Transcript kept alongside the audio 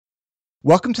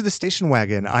Welcome to the Station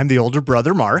Wagon. I'm the older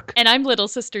brother, Mark. And I'm little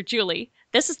sister, Julie.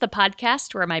 This is the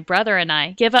podcast where my brother and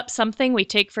I give up something we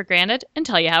take for granted and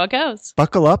tell you how it goes.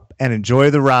 Buckle up and enjoy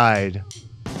the ride.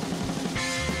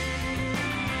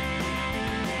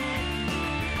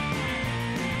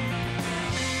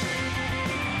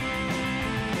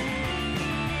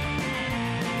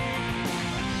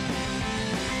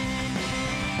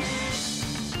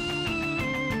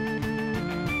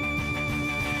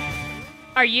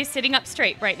 Are you sitting up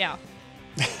straight right now?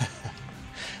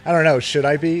 I don't know. Should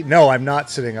I be? No, I'm not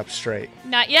sitting up straight.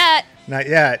 Not yet. Not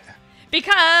yet.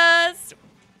 Because...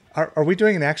 Are we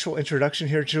doing an actual introduction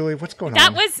here, Julie? What's going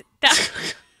on?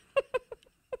 That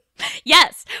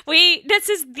Yes, this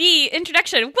is the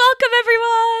introduction. Welcome,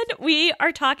 everyone. We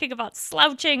are talking about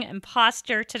slouching and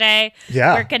posture today.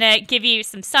 Yeah. We're going to give you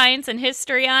some science and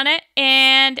history on it,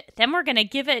 and then we're going to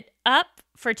give it up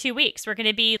for 2 weeks. We're going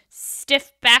to be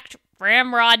stiff-backed,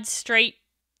 ramrod straight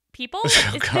people.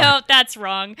 Oh, no, that's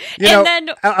wrong.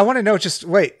 I want to know,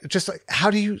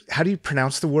 how do you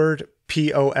pronounce the word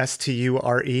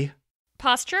Posture?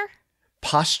 Posture?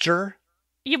 Posture?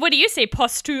 What do you say,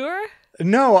 posture?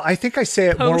 No, I think I say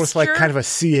it more with like kind of a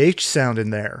CH sound in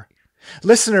there.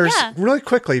 Listeners, really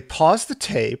quickly, pause the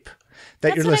tape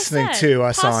that you're listening to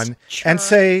us on and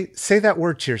say that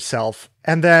word to yourself,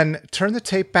 and then turn the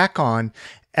tape back on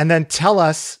and then tell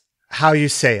us how you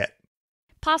say it.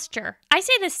 Posture. I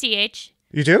say the CH.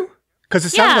 You do? Because it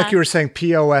sounded like you were saying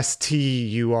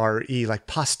Posture, like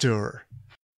posture.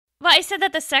 Well, I said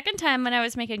that the second time when I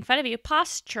was making fun of you.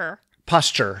 Posture.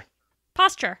 Posture.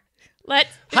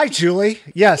 Hi, Julie.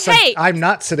 Yes, hey. I'm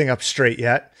not sitting up straight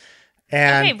yet.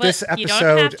 And this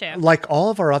episode, like all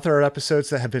of our other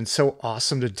episodes that have been so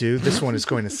awesome to do, this one is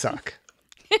going to suck.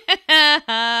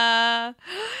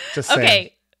 Just saying.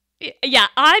 Okay. Yeah,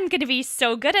 I'm going to be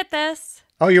so good at this.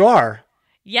 Oh, you are?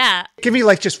 Yeah. Give me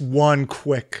like just one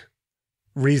quick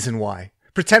reason why.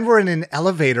 Pretend we're in an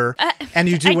elevator and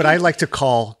you do what I like to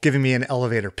call giving me an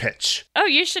elevator pitch. Oh,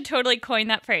 you should totally coin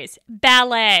that phrase.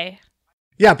 Ballet.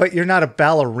 Yeah, but you're not a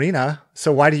ballerina,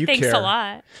 so why do you care? Thanks a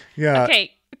lot. Yeah.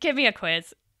 Okay, give me a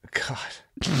quiz. God.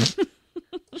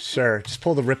 Sure, just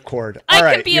pull the ripcord.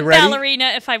 I could be a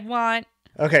ballerina if I want.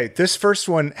 Okay, this first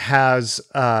one has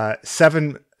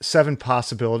seven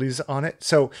possibilities on it.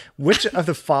 So, which of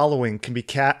the following can be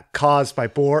caused by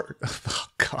Oh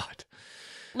God.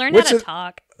 Learn how to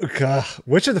talk.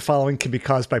 Which of the following can be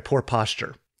caused by poor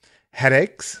posture?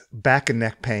 Headaches, back and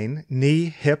neck pain, knee,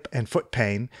 hip, and foot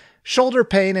pain, shoulder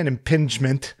pain and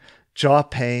impingement, jaw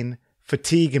pain,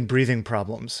 fatigue, and breathing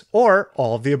problems, or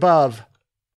all of the above.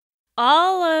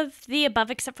 All of the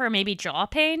above except for maybe jaw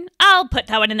pain? I'll put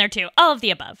that one in there too. All of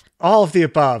the above. All of the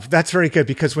above. That's very good,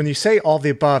 because when you say all of the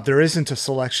above, there isn't a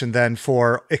selection then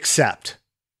for except.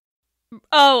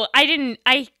 Oh,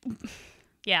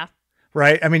 yeah.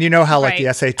 Right? I mean, you know how like the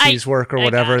SATs work or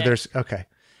whatever. Okay.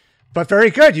 But very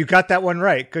good. You got that one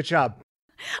right. Good job.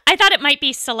 I thought it might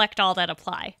be select all that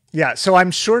apply. Yeah. So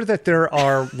I'm sure that there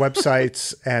are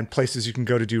websites and places you can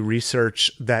go to do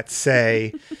research that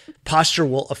say posture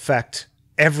will affect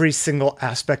every single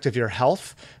aspect of your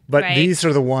health. But these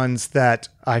are the ones that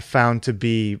I found to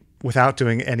be, without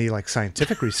doing any like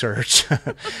scientific research,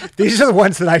 these are the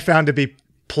ones that I found to be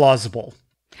plausible.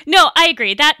 No, I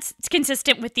agree. That's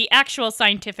consistent with the actual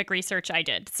scientific research I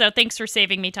did. So thanks for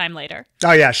saving me time later.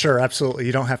 Oh, yeah, sure. Absolutely.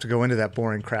 You don't have to go into that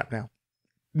boring crap now.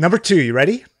 Number 2, you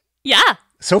ready? Yeah.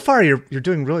 So far, you're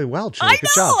doing really well, Julie.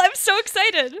 Good job. I'm so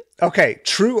excited. Okay,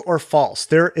 true or false?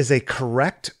 There is a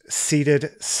correct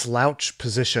seated slouch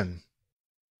position.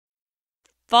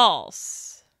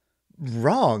 False.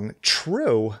 Wrong.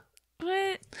 True.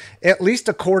 What? At least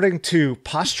according to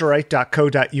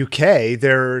posturite.co.uk,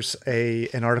 there's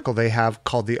an article they have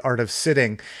called The Art of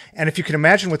Sitting. And if you can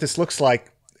imagine what this looks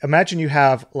like, imagine you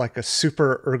have like a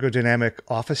super ergodynamic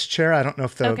office chair. I don't know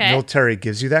if the military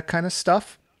gives you that kind of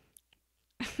stuff.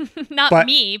 Not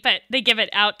me, but they give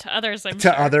it out to others, I'm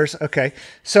sure. To others, okay.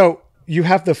 So you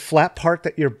have the flat part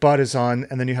that your butt is on,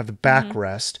 and then you have the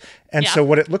backrest. And so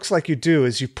what it looks like you do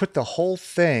is you put the whole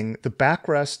thing, the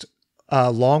backrest,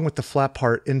 along with the flat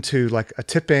part, into like a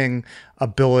tipping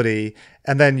ability,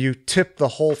 and then you tip the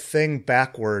whole thing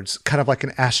backwards, kind of like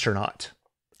an astronaut.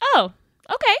 Oh,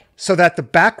 okay. So that the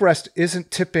backrest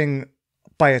isn't tipping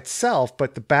by itself,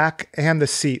 but the back and the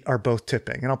seat are both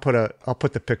tipping. And I'll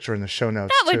put the picture in the show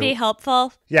notes. That would be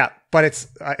helpful. Yeah, but it's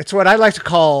what I like to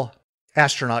call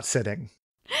astronaut sitting.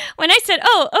 When I said,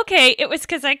 "Oh, okay," it was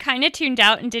because I kind of tuned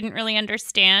out and didn't really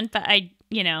understand, but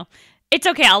it's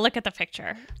okay. I'll look at the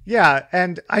picture. Yeah,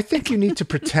 and I think you need to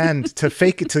pretend to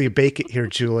fake it till you bake it here,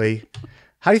 Julie.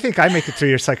 How do you think I make it through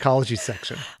your psychology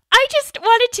section?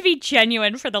 it to be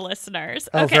genuine for the listeners.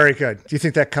 Oh, okay. Very good. Do you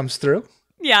think that comes through?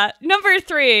 Yeah. Number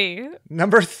 3.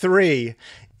 Number 3.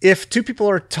 If two people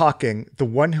are talking, the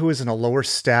one who is in a lower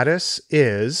status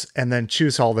is, and then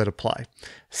choose all that apply,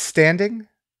 standing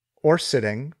or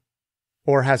sitting,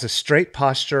 or has a straight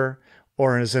posture,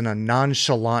 or is in a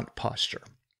nonchalant posture.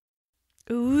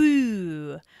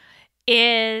 Ooh.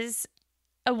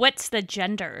 What's the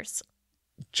genders?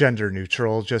 Gender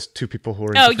neutral, just two people who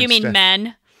are in Oh, different you mean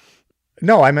men?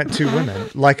 No, I meant two women.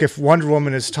 Like if Wonder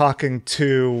Woman is talking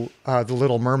to the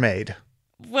Little Mermaid.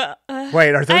 Well,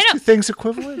 wait, are those two things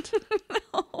equivalent?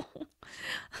 No.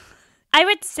 I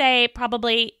would say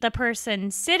probably the person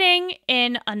sitting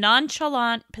in a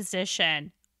nonchalant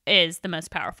position is the most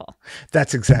powerful.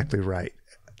 That's exactly right.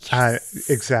 Yes.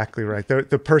 Exactly right.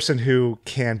 The person who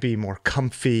can be more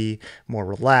comfy, more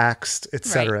relaxed,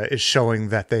 etc., is showing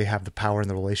that they have the power in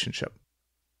the relationship.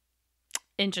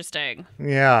 Interesting.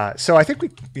 Yeah. So I think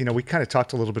we kind of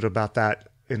talked a little bit about that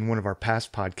in one of our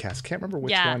past podcasts. Can't remember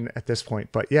which one at this point,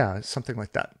 but yeah, something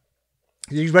like that.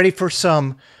 Are you ready for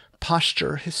some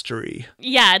posture history?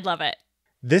 Yeah, I'd love it.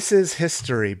 This is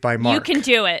History by Mark. You can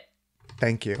do it.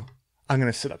 Thank you. I'm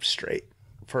going to sit up straight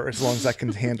for as long as I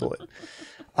can handle it.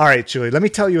 All right, Julie, let me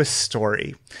tell you a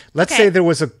story. Let's say there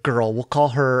was a girl, we'll call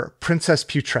her Princess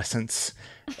Putrescence,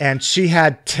 and she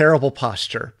had terrible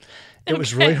posture. It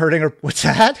was really hurting her. What's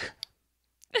that?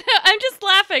 I'm just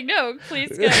laughing. No,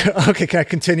 please go. Okay, can I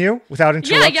continue without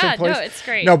interruption, please? No, it's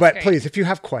great. No, but great. Please, if you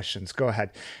have questions, go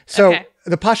ahead. So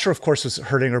the posture, of course, was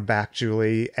hurting her back,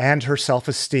 Julie, and her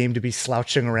self-esteem to be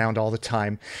slouching around all the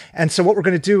time. And so what we're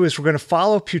going to do is we're going to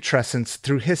follow Putrescence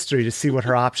through history to see what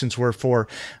her options were for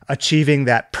achieving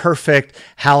that perfect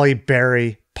Halle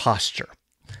Berry posture.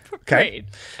 Okay.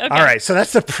 All right. So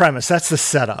that's the premise. That's the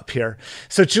setup here.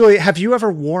 So, Julie, have you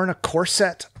ever worn a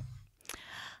corset?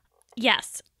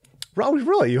 Yes.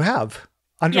 Really? You have?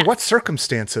 Under what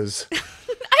circumstances?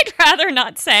 I'd rather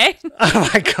not say. Oh,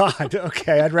 my God.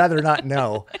 Okay. I'd rather not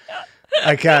know.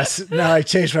 I guess. No, I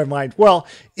changed my mind. Well,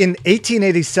 in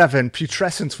 1887,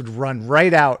 Putrescence would run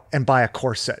right out and buy a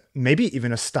corset, maybe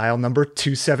even a style number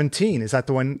 217. Is that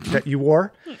the one that you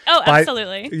wore? Oh,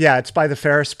 absolutely. Yeah, it's by the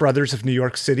Ferris Brothers of New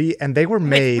York City, and they were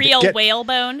made... With real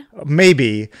whalebone?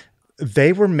 Maybe.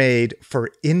 They were made for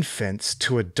infants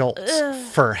to adults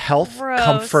for health,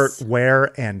 comfort,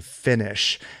 wear, and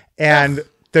finish. And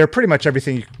they're pretty much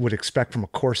everything you would expect from a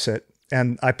corset.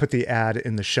 And I put the ad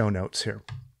in the show notes here.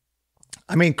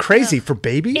 I mean, crazy for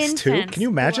babies, too. Can you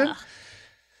imagine?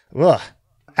 Ugh.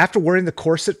 After wearing the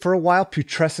corset for a while,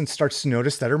 Putrescence starts to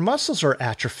notice that her muscles are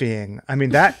atrophying. I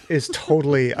mean, that is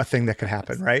totally a thing that could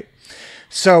happen, right?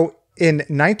 So in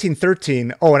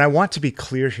 1913, and I want to be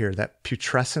clear here that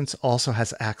Putrescence also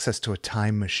has access to a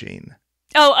time machine.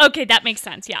 Oh, okay. That makes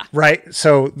sense. Yeah. Right.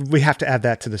 So we have to add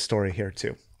that to the story here,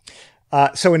 too.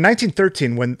 So in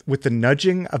 1913, with the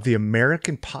nudging of the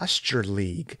American Posture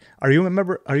League, are you a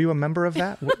member of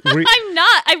that? I'm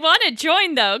not. I want to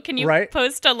join though. Can you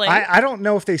post a link? I don't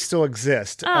know if they still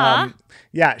exist.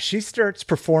 She starts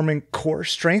performing core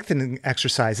strengthening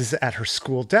exercises at her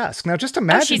school desk. Now, just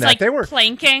imagine that they were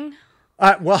planking.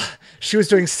 She was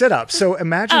doing sit-ups. So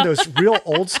imagine those real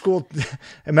old school.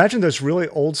 Imagine those really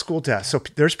old school desks. So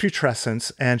there's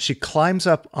Putrescence, and she climbs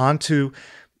up onto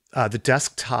the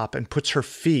desktop and puts her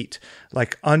feet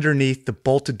like underneath the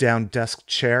bolted down desk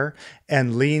chair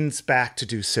and leans back to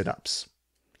do sit-ups.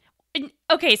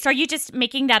 Okay, so are you just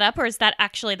making that up, or is that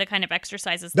actually the kind of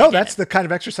exercises No, that's the kind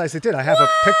of exercise they did. I have a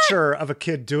picture of a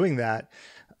kid doing that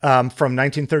from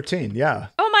 1913. Yeah.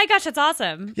 Oh my gosh, that's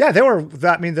awesome. Yeah, they were.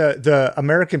 The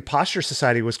American Posture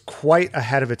Society was quite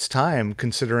ahead of its time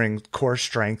considering core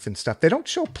strength and stuff. They don't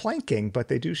show planking, but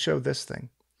they do show this thing.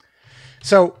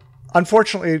 So,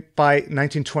 unfortunately, by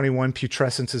 1921,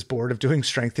 Putrescence is bored of doing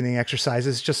strengthening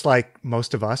exercises, just like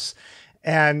most of us.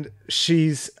 And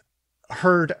she's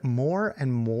heard more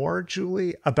and more,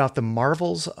 Julie, about the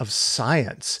marvels of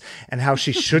science and how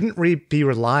she shouldn't be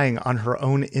relying on her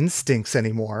own instincts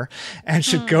anymore and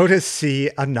should go to see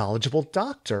a knowledgeable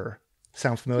doctor.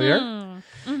 Sound familiar?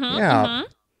 Mm-hmm, yeah.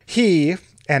 Mm-hmm. He,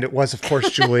 and it was, of course,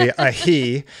 Julie, a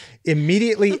he,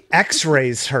 immediately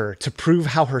x-rays her to prove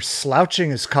how her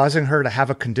slouching is causing her to have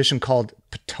a condition called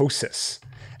ptosis.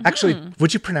 Actually,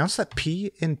 would you pronounce that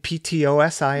P in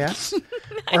P-T-O-S-I-S?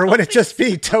 Or would it just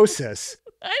be ptosis?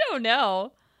 I don't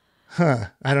know.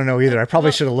 I don't know either. I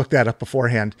probably should have looked that up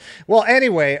beforehand. Well,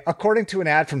 anyway, according to an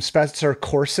ad from Spencer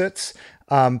Corsets,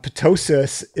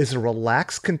 ptosis is a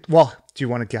relaxed... do you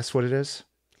want to guess what it is?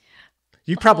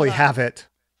 You probably have it.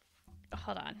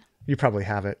 Hold on. You probably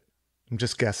have it. I'm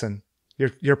just guessing.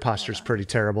 Your posture's pretty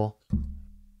terrible.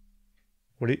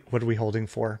 What are we holding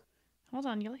for? Hold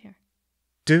on, you'll hear.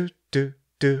 Do, do,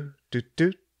 do, do,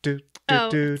 do.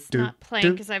 It's not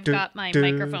playing because I've got my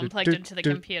microphone plugged into the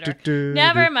computer.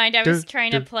 Never mind. I was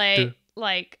trying to play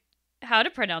like how to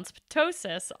pronounce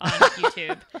ptosis on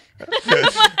YouTube.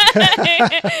 It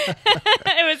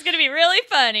was going to be really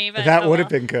funny, but that would have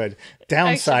been good.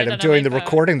 Downside of doing the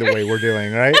recording the way we're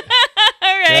doing, right?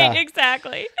 Right,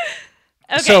 exactly.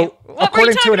 Okay. So what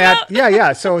according to an about?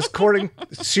 ad, so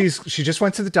she just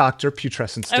went to the doctor.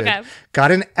 Putrescence did.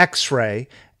 Got an X-ray.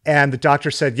 And the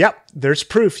doctor said, yep, there's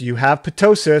proof you have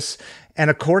ptosis. And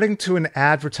according to an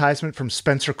advertisement from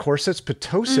Spencer Corsets,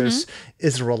 ptosis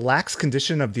is a relaxed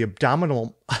condition of the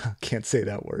abdominal, can't say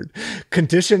that word,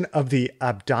 condition of the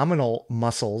abdominal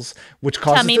muscles, which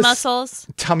causes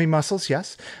tummy muscles,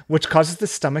 yes, which causes the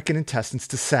stomach and intestines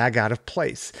to sag out of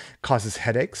place, causes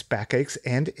headaches, backaches,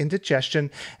 and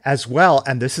indigestion as well.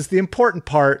 And this is the important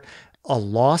part, a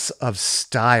loss of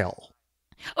style.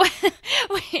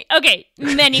 Wait, okay,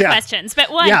 many questions, but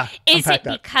one, is it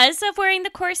because of wearing the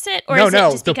corset, or is it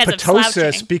just because of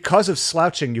slouching? Because of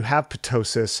slouching, you have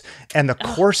ptosis, and the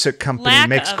corset company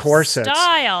makes corsets.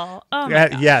 Style. Oh my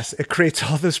gosh. Yes, it creates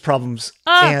all those problems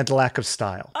and lack of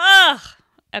style.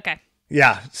 Okay.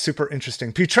 Yeah, super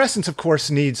interesting. Putrescence, of course,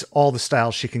 needs all the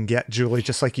style she can get, Julie,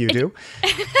 just like you do.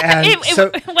 And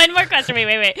one more question.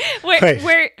 Wait.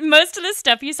 Where most of the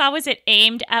stuff you saw, was it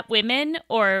aimed at women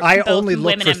or I only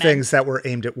looked for things that were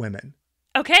aimed at women.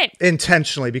 Okay.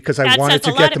 Intentionally, because I wanted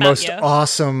to get the most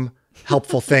awesome,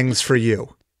 helpful things for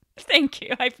you. Thank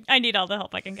you. I need all the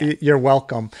help I can get. You're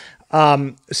welcome.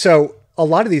 So a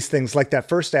lot of these things, like that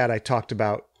first ad I talked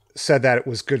about, said that it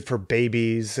was good for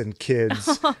babies and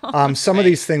kids. Some of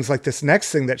these things, like this next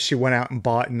thing that she went out and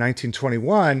bought in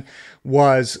 1921,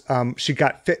 was she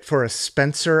got fit for a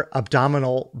Spencer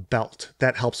abdominal belt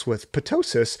that helps with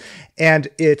ptosis, and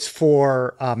it's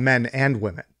for men and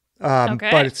women.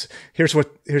 But here's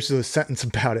the sentence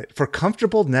about it: for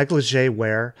comfortable negligee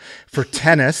wear, for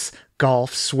tennis,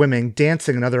 golf, swimming,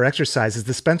 dancing, and other exercises,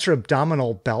 the Spencer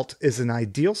abdominal belt is an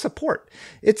ideal support.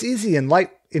 It's easy and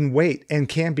light in weight and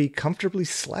can be comfortably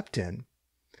slept in.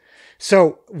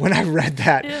 So when I read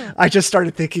that, I just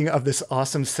started thinking of this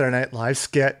awesome Saturday Night Live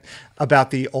skit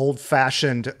about the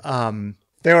old-fashioned,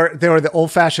 they were the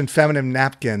old-fashioned feminine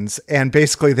napkins, and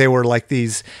basically they were like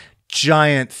these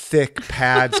giant, thick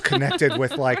pads connected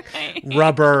with like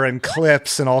rubber and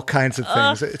clips and all kinds of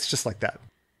things. It's just like that.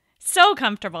 So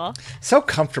comfortable.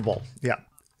 Yeah.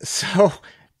 So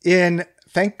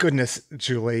thank goodness,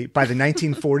 Julie, by the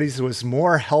 1940s, there was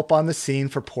more help on the scene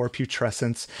for poor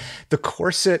putrescence. The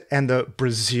Corset and the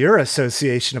Brassiere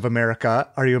Association of America.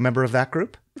 Are you a member of that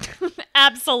group?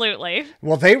 Absolutely.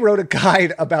 Well, they wrote a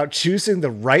guide about choosing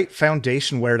the right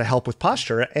foundation wear to help with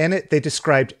posture, and they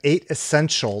described 8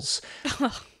 essentials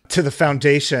to the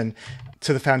foundation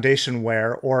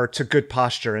wear or to good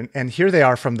posture. And here they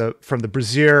are from the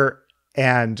Brassiere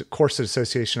and Corset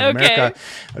Association of America.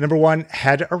 Number 1,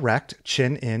 head erect,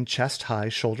 chin in, chest high,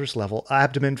 shoulders level,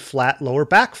 abdomen flat, lower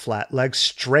back flat, legs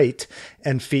straight,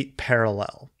 and feet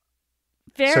parallel.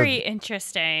 Very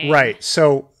interesting. Right.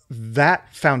 So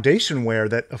that foundation wear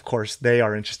that, of course, they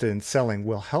are interested in selling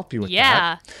will help you with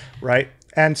that. Right.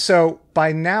 And so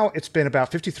by now, it's been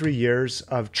about 53 years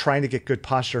of trying to get good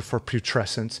posture for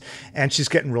putrescence, and she's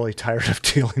getting really tired of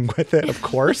dealing with it, of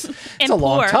course. It's a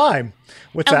long time.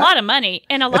 A lot of money.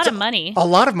 A lot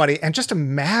of money. And just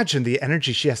imagine the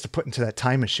energy she has to put into that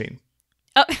time machine.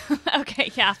 Oh, okay.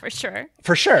 Yeah, for sure.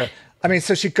 For sure. I mean,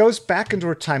 so she goes back into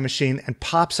her time machine and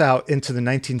pops out into the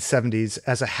 1970s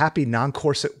as a happy,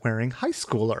 non-corset wearing high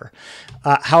schooler.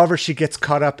 However, she gets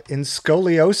caught up in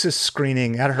scoliosis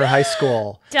screening at her high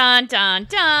school. Dun, dun,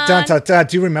 dun. Dun, dun, dun.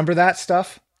 Do you remember that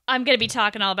stuff? I'm going to be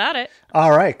talking all about it.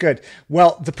 All right, good.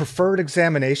 Well, the preferred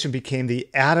examination became the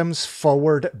Adams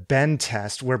Forward Bend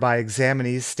Test, whereby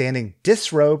examinees standing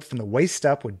disrobed from the waist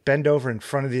up would bend over in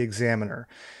front of the examiner.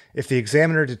 If the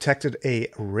examiner detected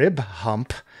a rib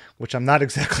hump, which I'm not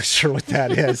exactly sure what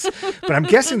that is, but I'm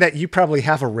guessing that you probably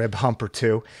have a rib hump or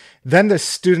two, then the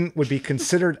student would be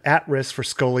considered at risk for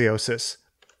scoliosis.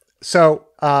 So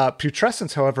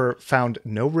Putrescence, however, found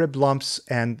no rib lumps,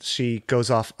 and she goes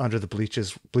off under the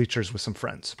bleachers with some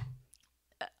friends.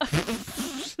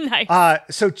 Nice.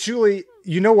 So, Julie,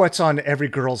 you know what's on every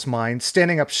girl's mind?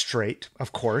 Standing up straight,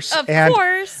 of course. Of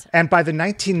course. And by the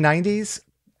 1990s,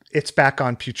 it's back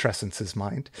on Putrescence's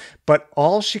mind. But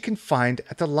all she can find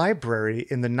at the library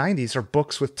in the 90s are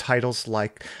books with titles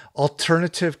like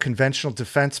Alternative Conventional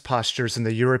Defense Postures in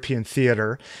the European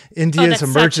Theater, India's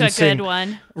emerging, such a good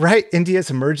one. Right, India's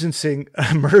emerging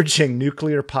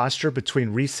nuclear posture between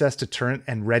recessed deterrent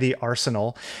and ready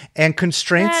arsenal, and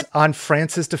Constraints on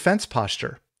France's defense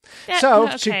posture.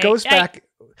 She goes back.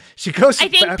 I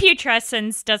think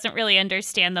Putrescence doesn't really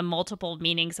understand the multiple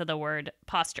meanings of the word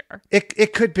posture.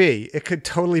 It could be. It could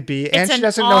totally be. And she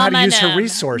doesn't know how to use her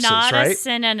resources, not right? Not a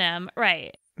synonym.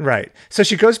 Right. Right. So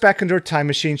she goes back into her time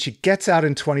machine. She gets out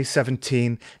in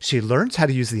 2017. She learns how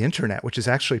to use the internet, which is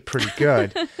actually pretty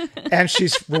good. And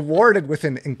she's rewarded with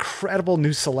an incredible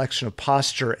new selection of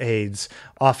posture aids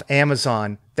off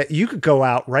Amazon that you could go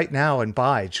out right now and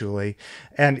buy, Julie.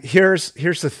 And here's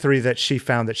the 3 that she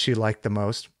found that she liked the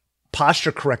most.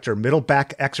 Posture corrector, middle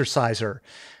back exerciser,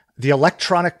 the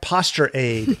electronic posture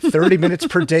aid, 30 minutes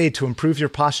per day to improve your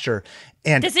posture.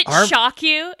 And does it shock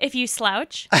you if you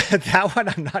slouch? That one,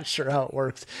 I'm not sure how it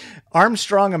works.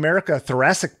 Armstrong America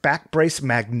thoracic back brace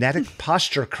magnetic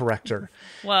posture corrector.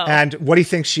 Whoa. And what do you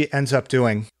think she ends up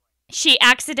doing? She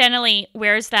accidentally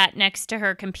wears that next to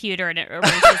her computer and it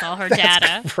erases all her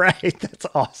data. Right. That's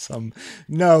awesome.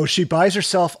 No, she buys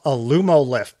herself a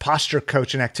Lumolift posture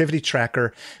coach and activity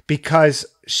tracker because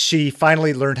she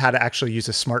finally learned how to actually use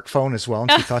a smartphone as well.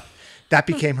 And she thought that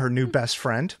became her new best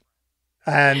friend.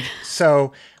 And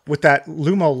so with that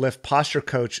Lumolift posture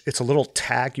coach, it's a little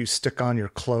tag you stick on your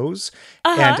clothes,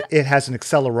 and it has an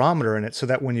accelerometer in it so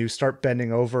that when you start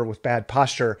bending over with bad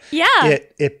posture,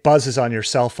 it buzzes on your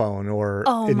cell phone or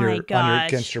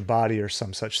against your body or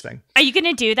some such thing. Are you going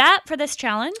to do that for this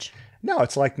challenge? No,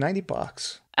 it's like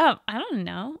 $90. Oh, I don't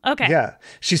know. Okay. Yeah.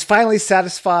 She's finally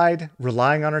satisfied,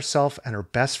 relying on herself and her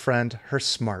best friend, her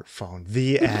smartphone.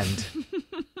 The end.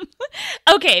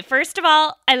 Okay, first of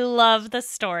all, I love the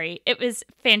story. It was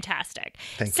fantastic.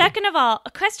 Second of all,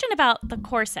 a question about the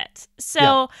corsets.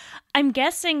 So I'm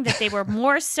guessing that they were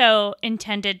more so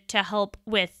intended to help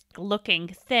with looking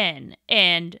thin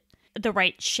and the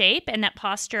right shape, and that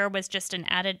posture was just an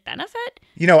added benefit?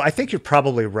 I think you're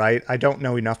probably right. I don't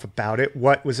know enough about it.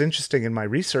 What was interesting in my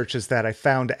research is that I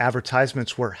found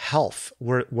advertisements where health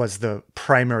was the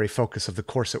primary focus of the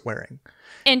corset wearing.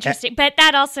 Interesting. But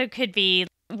that also could be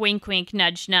wink, wink,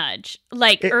 nudge, nudge.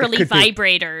 Like early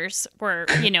vibrators were,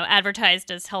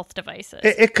 advertised as health devices.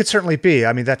 It could certainly be.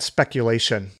 I mean, that's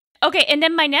speculation. Okay. And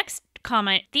then my next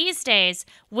comment, these days,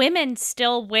 women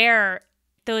still wear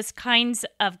those kinds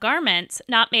of garments,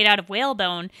 not made out of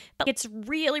whalebone, but it's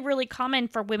really, really common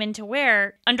for women to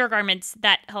wear undergarments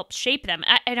that help shape them.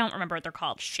 I don't remember what they're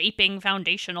called, shaping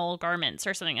foundational garments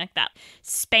or something like that.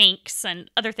 Spanx and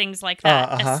other things like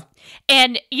that.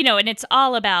 And, and it's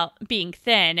all about being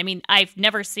thin. I mean, I've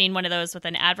never seen one of those with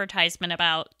an advertisement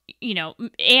about,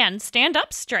 and stand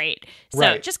up straight.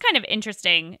 So just kind of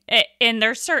interesting. And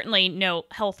there's certainly no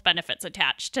health benefits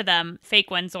attached to them,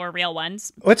 fake ones or real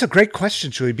ones. Well, it's a great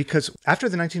question, Julie, because after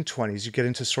the 1920s, you get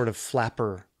into sort of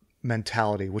flapper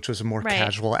mentality, which was a more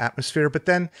casual atmosphere. But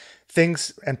then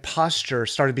things and posture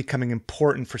started becoming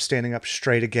important for standing up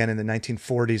straight again in the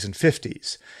 1940s and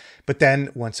 50s. But then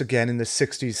once again in the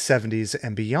 60s, 70s,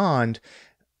 and beyond,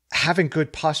 having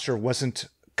good posture wasn't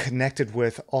connected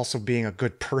with also being a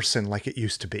good person like it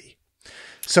used to be.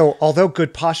 So although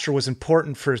good posture was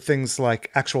important for things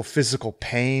like actual physical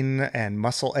pain and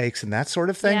muscle aches and that sort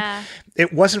of thing,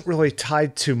 it wasn't really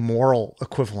tied to moral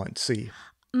equivalency.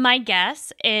 My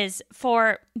guess is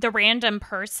for the random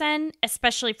person,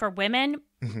 especially for women,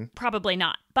 probably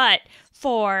not. But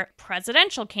for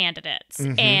presidential candidates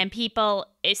and people,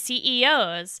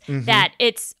 CEOs, that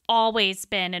it's always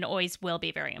been and always will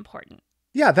be very important.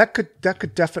 Yeah, that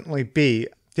could definitely be.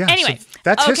 Yeah, anyway, so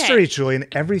that's history, Julie, and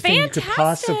everything you could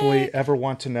possibly ever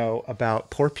want to know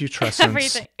about poor Putrescence.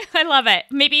 Everything. I love it.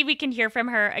 Maybe we can hear from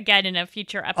her again in a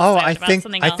future episode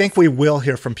something else. I think we will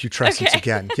hear from Putrescence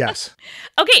again, yes.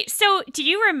 Okay, so do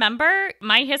you remember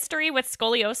my history with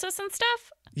scoliosis and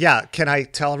stuff? Yeah, can I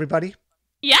tell everybody?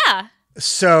 Yeah.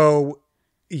 So,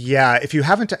 yeah, if you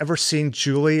haven't ever seen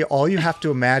Julie, all you have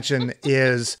to imagine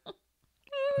is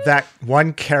that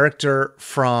one character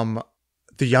from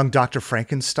The Young Dr.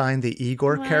 Frankenstein, the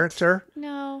Igor character.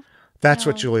 No. That's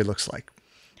what Julie looks like.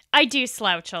 I do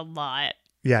slouch a lot.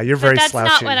 Yeah, you're very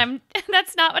slouchy.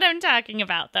 That's not what I'm talking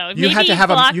about, though. You had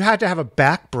to have a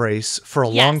back brace for a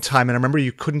long time, and I remember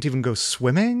you couldn't even go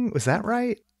swimming. Was that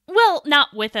right? Well,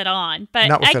 not with it on,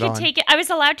 but I could take it. I was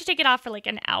allowed to take it off for like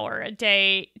an hour a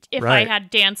day if I had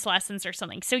dance lessons or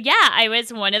something. So yeah, I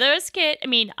was one of those kids. I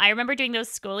mean, I remember doing those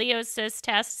scoliosis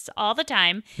tests all the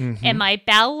time, and my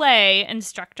ballet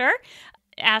instructor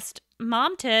asked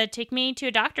Mom to take me to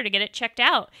a doctor to get it checked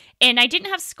out. And I didn't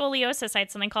have scoliosis. I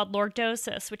had something called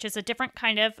lordosis, which is a different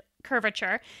kind of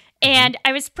curvature. And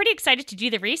I was pretty excited to do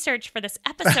the research for this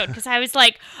episode because I was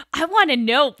like, I want to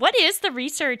know what is the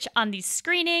research on these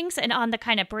screenings and on the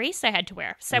kind of brace I had to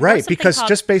wear. So right, because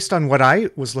just based on what I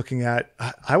was looking at,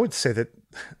 I would say that,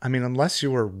 I mean, unless you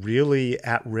were really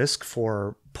at risk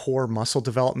for poor muscle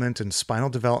development and spinal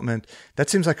development, that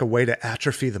seems like a way to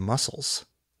atrophy the muscles.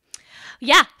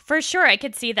 Yeah, for sure. I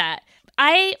could see that.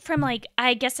 I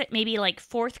guess it maybe like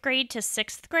 4th grade to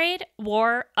 6th grade,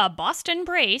 wore a Boston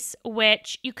brace,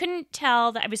 which you couldn't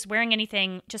tell that I was wearing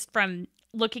anything just from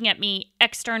looking at me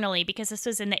externally because this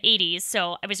was in the 80s.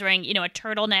 So I was wearing, a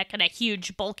turtleneck and a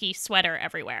huge bulky sweater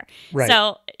everywhere. Right.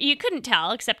 So you couldn't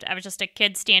tell, except I was just a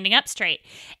kid standing up straight.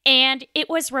 And it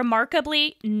was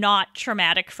remarkably not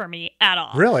traumatic for me at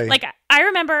all. Really? Like, I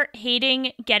remember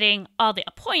hating getting all the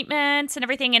appointments and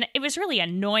everything, and it was really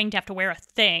annoying to have to wear a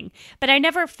thing. But I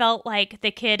never felt like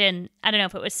the kid in, I don't know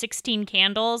if it was 16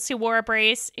 Candles who wore a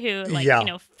brace, who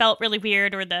felt really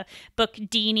weird, or the book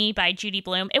Deanie by Judy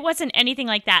Blume. It wasn't anything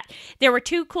like that. There were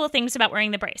 2 cool things about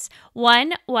wearing the brace.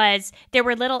 One was there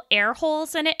were little air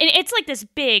holes in it, and it's like this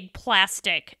big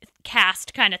plastic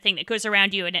cast kind of thing that goes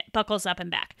around you and it buckles up and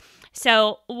back.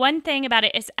 So one thing about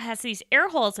it is it has these air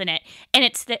holes in it, and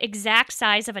it's the exact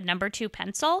size of a number 2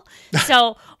 pencil.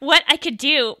 So what I could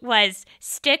do was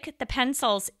stick the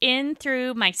pencils in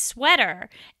through my sweater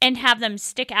and have them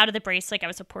stick out of the brace like I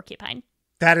was a porcupine.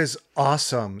 That is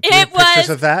awesome. Do you have pictures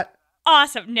of that?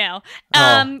 Awesome. No.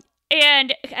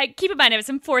 And keep in mind, I was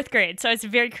in 4th grade, so I was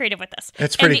very creative with this.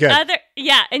 That's pretty good.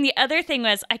 And the other thing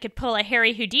was I could pull a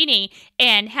Harry Houdini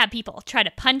and have people try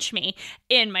to punch me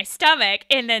in my stomach,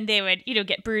 and then they would,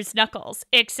 get bruised knuckles.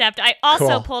 Except I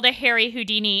also pulled a Harry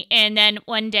Houdini, and then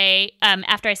one day,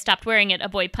 after I stopped wearing it, a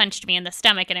boy punched me in the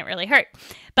stomach, and it really hurt.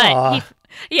 But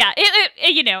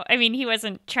he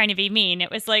wasn't trying to be mean. It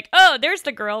was like, oh, there's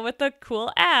the girl with the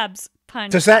cool abs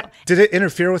punch. Did it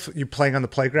interfere with you playing on the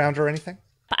playground or anything?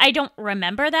 I don't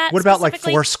remember that. What about like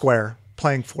Foursquare?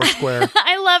 Playing Foursquare?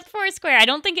 I loved Foursquare. I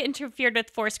don't think it interfered with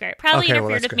Foursquare. It probably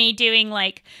interfered with me doing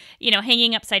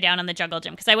hanging upside down on the juggle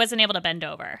gym because I wasn't able to bend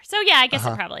over. So yeah, I guess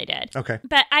it probably did. Okay.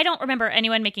 But I don't remember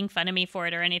anyone making fun of me for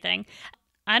it or anything.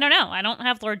 I don't know. I don't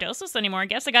have lordosis anymore. I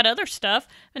guess I got other stuff,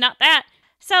 but not that.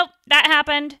 So that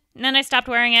happened, and then I stopped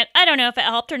wearing it. I don't know if it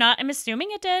helped or not. I'm assuming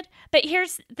it did. But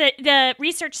here's the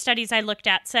research studies I looked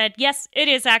at said, yes, it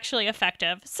is actually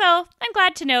effective. So I'm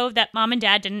glad to know that Mom and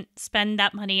Dad didn't spend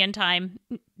that money and time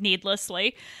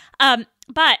needlessly.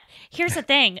 But here's the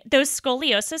thing. Those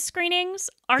scoliosis screenings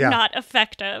are not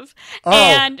effective. Oh.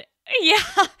 And yeah.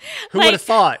 Who would have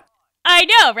thought? I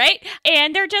know, right?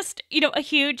 And they're just, a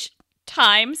huge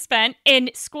time spent,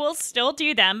 and schools still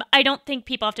do them. I don't think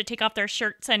people have to take off their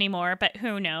shirts anymore, but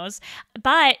who knows?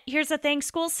 But here's the thing,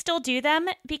 schools still do them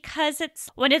because it's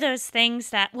one of those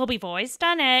things that, well, we've always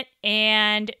done it,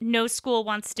 and no school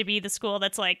wants to be the school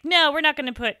that's like, no, we're not going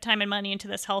to put time and money into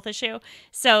this health issue.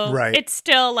 So It's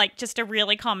still like just a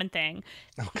really common thing.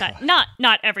 But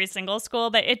not every single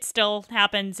school, but it still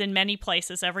happens in many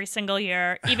places every single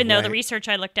year, even though the research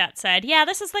I looked at said, yeah,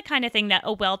 this is the kind of thing that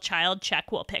a well-child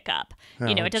check will pick up.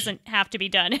 It doesn't have to be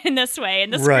done in this way,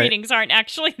 and the screenings aren't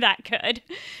actually that good.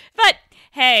 But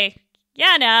hey,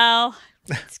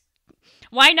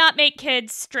 why not make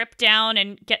kids strip down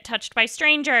and get touched by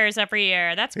strangers every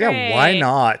year? That's great. Yeah, why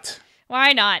not?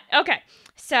 Why not? Okay,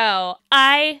 so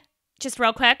I, just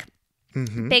real quick,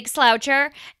 big sloucher,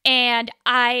 and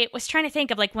I was trying to think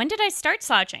of when did I start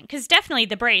slouching? Because definitely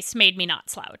the brace made me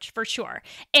not slouch, for sure.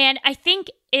 And I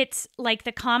think it's like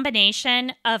the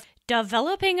combination of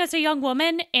developing as a young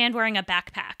woman and wearing a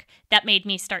backpack that made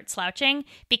me start slouching.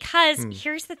 Because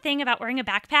here's the thing about wearing a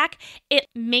backpack, it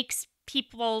makes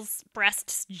people's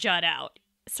breasts jut out.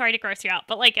 Sorry to gross you out,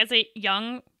 but as a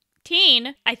young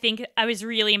teen, I think I was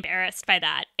really embarrassed by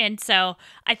that. And so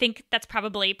I think that's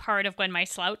probably part of when my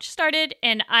slouch started.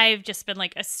 And I've just been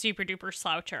a super duper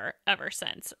sloucher ever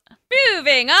since.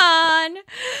 Moving on.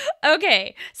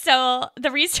 Okay. So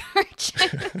the research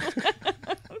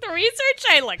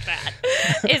I looked at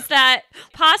is that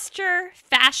posture,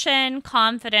 fashion,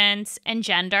 confidence, and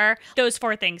gender, those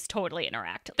 4 things totally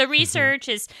interact. The research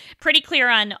is pretty clear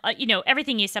on,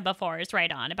 everything you said before is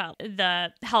right on about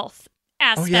the health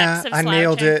aspects of slouching. I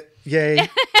nailed it. Yay.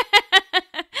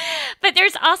 But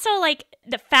there's also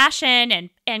the fashion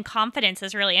and confidence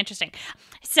is really interesting.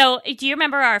 So do you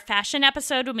remember our fashion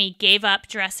episode when we gave up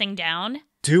dressing down?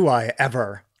 Do I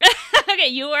ever? Okay,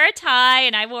 you wore a tie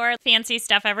and I wore fancy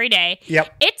stuff every day.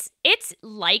 Yep. It's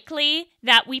likely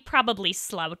that we probably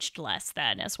slouched less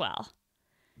then as well.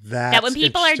 That when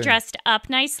people are dressed up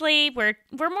nicely, we're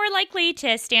more likely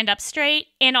to stand up straight.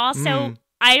 And also,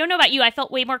 I don't know about you, I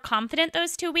felt way more confident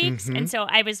those 2 weeks. And so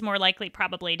I was more likely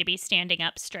probably to be standing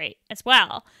up straight as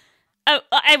well. Oh,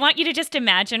 I want you to just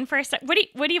imagine for a second. What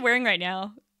are you wearing right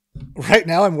now? Right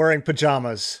now I'm wearing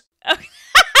pajamas.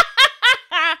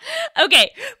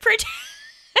 Okay. Pretend.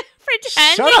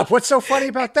 Shut up. What's so funny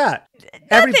about that? Nothing.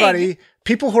 Everybody,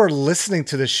 people who are listening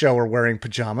to this show are wearing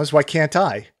pajamas. Why can't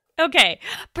I? Okay.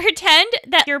 Pretend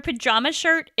that your pajama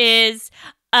shirt is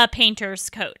a painter's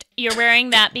coat. You're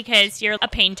wearing that because you're a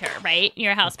painter, right?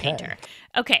 You're a house painter.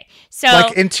 Okay. So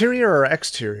like interior or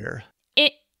exterior?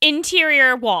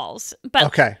 Interior walls,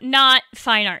 but not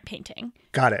fine art painting.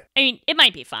 Got it. I mean, it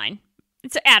might be fine.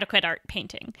 It's adequate art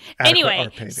painting.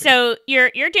 So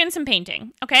you're doing some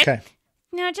painting, okay?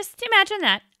 Now just imagine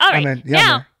that. All right.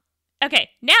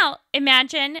 Now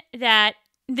imagine that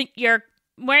you're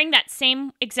wearing that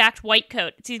same exact white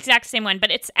coat. It's the exact same one, but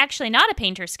it's actually not a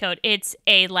painter's coat. It's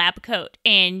a lab coat,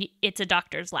 and it's a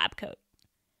doctor's lab coat.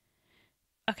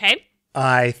 Okay?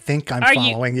 I think I'm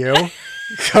following you.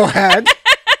 Go ahead.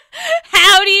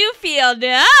 How do you feel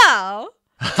now?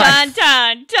 Dun,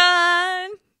 dun,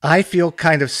 dun. I feel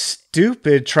kind of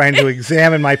stupid trying to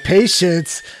examine my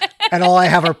patients, and all I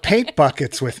have are paint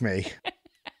buckets with me.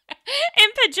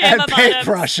 And pajama bottoms. And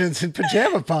paintbrushes and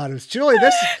pajama bottoms. Julie,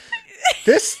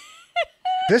 this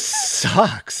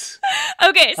sucks.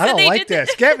 Okay, so I don't like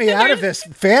this. Get me out of this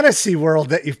fantasy world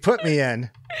that you've put me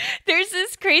in. There's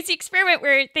this crazy experiment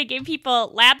where they gave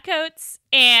people lab coats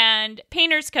and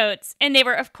painter's coats, and they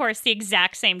were, of course, the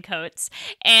exact same coats,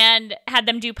 and had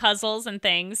them do puzzles and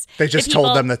things. They just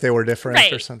told them that they were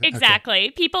different or something. Exactly.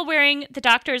 Okay. People wearing the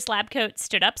doctor's lab coat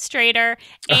stood up straighter,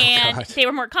 and they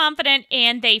were more confident,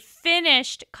 and they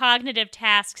finished cognitive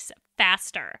tasks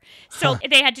faster. So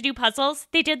they had to do puzzles.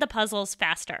 They did the puzzles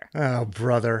faster. Oh,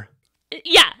 brother.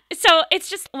 Yeah, so it's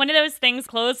just one of those things,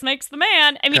 clothes makes the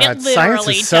man. I mean, God, it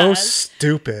literally science is so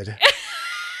stupid.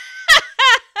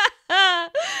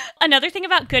 Another thing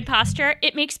about good posture,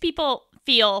 it makes people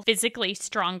feel physically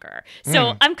stronger.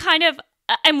 So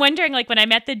I'm wondering, like, when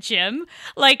I'm at the gym,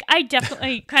 like, I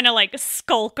definitely kind of, like,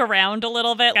 skulk around a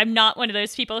little bit. I'm not one of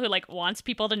those people who, like, wants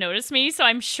people to notice me, so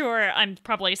I'm sure I'm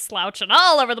probably slouching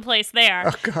all over the place there.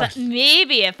 Oh, God. But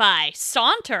maybe if I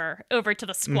saunter over to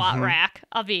the squat rack,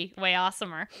 I'll be way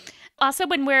awesomer. Also,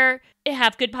 when we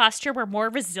have good posture, we're more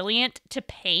resilient to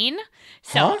pain.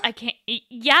 So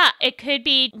it could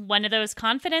be one of those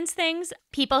confidence things.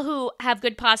 People who have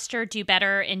good posture do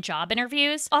better in job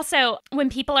interviews. Also,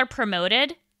 when people are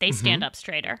promoted, they stand up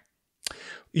straighter.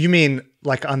 You mean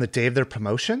like on the day of their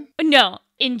promotion? No,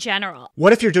 in general.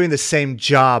 What if you're doing the same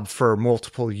job for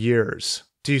multiple years?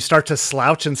 Do you start to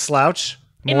slouch and slouch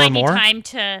more and more? It might be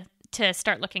time to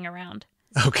start looking around.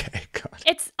 Okay, God.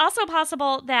 It's also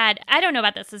possible that, I don't know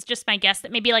about this, it's just my guess,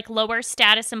 that maybe like lower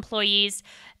status employees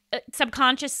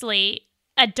subconsciously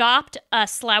adopt a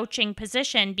slouching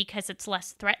position because it's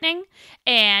less threatening.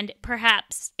 And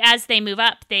perhaps as they move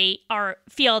up, they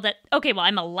feel that, okay, well,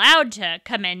 I'm allowed to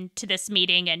come into this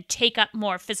meeting and take up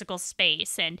more physical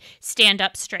space and stand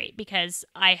up straight because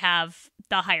I have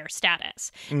the higher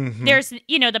status. There's,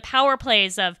 the power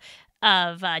plays of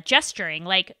gesturing.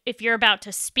 Like if you're about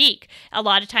to speak, a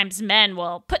lot of times men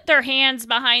will put their hands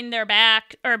behind their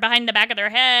back or behind the back of their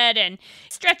head and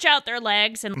stretch out their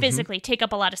legs and physically take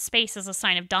up a lot of space as a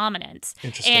sign of dominance.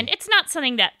 And it's not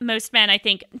something that most men, I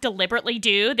think, deliberately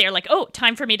do. They're like, oh,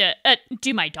 time for me to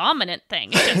do my dominant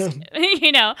thing. It's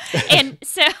just, And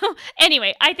so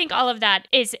anyway, I think all of that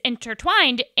is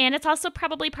intertwined, and it's also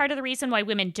probably part of the reason why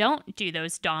women don't do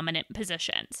those dominant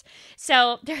positions.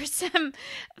 So there's some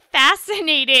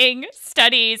fascinating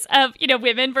studies of,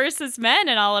 women versus men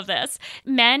and all of this.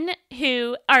 Men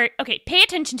who are, pay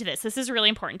attention to this. This is really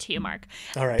important to you, Mark.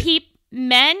 All right.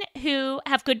 Men who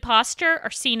have good posture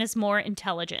are seen as more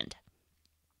intelligent.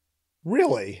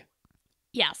 Really?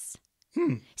 Yes.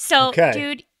 So,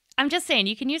 dude, I'm just saying,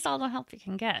 you can use all the help you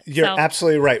can get. You're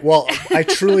absolutely right. Well, I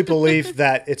truly believe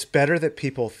that it's better that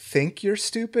people think you're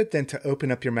stupid than to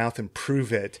open up your mouth and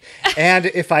prove it. And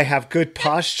if I have good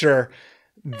posture,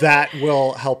 that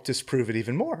will help disprove it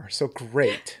even more. So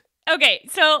great. Okay,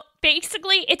 so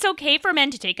basically, it's okay for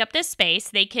men to take up this space.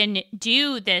 They can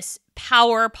do this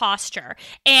power posture.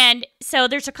 And so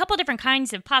there's a couple different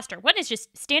kinds of posture. One is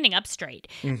just standing up straight.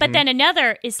 But then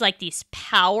another is like these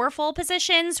powerful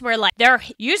positions where like they're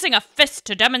using a fist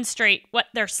to demonstrate what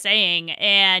they're saying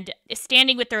and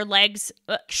standing with their legs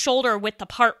shoulder width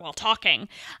apart while talking.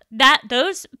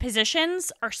 Those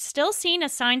positions are still seen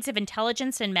as signs of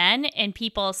intelligence in men, and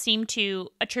people seem to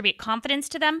attribute confidence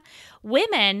to them.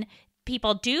 Women,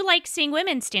 people do like seeing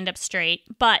women stand up straight,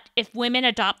 but if women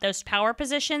adopt those power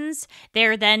positions,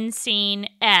 they're then seen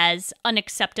as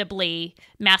unacceptably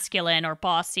masculine or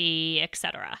bossy,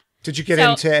 etc. Did you get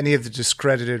into any of the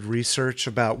discredited research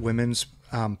about women's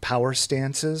power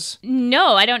stances?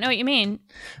 No, I don't know what you mean.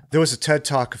 There was a TED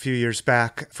Talk a few years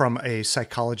back from a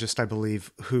psychologist, I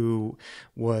believe, who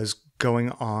was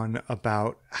going on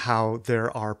about how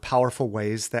there are powerful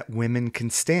ways that women can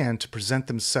stand to present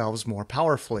themselves more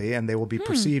powerfully, and they will be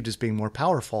perceived as being more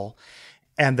powerful.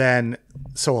 And then,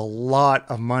 so a lot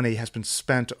of money has been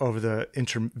spent over the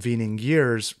intervening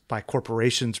years by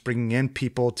corporations bringing in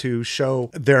people to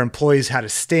show their employees how to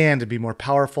stand and be more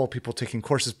powerful, people taking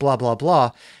courses, blah, blah,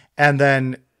 blah. And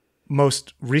then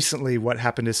most recently, what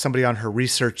happened is somebody on her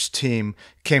research team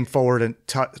came forward and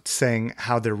saying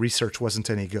how their research wasn't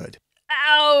any good.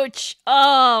 Ouch.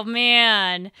 Oh,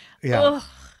 man. Yeah. Ugh.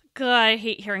 God, I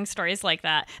hate hearing stories like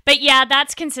that. But yeah,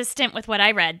 that's consistent with what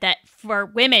I read, that for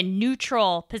women,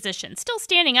 neutral positions, still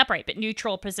standing upright, but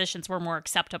neutral positions were more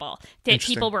acceptable. That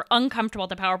people were uncomfortable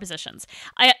to power positions.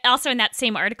 I also, in that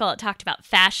same article, it talked about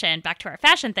fashion, back to our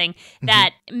fashion thing,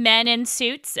 that men in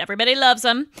suits, everybody loves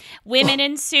them. Women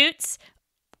in suits,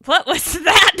 what was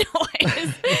that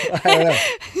noise? I don't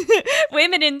know.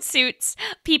 Women in suits,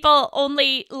 people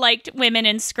only liked women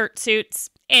in skirt suits.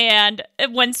 And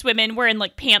once women were in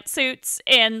like pantsuits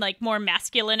and like more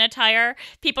masculine attire,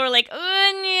 people were like,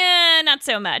 oh, yeah, not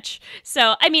so much.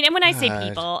 So, I mean, and when I say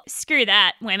people, screw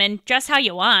that, women, dress how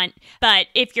you want. But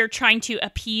if you're trying to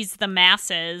appease the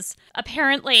masses,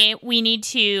 apparently we need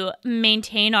to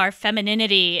maintain our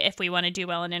femininity if we want to do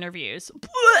well in interviews.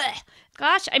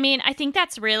 Gosh, I mean, I think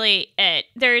that's really it.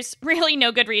 There's really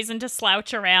no good reason to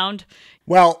slouch around.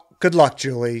 Well, good luck,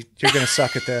 Julie. You're going to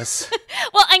suck at this.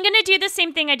 Well, I'm going to do the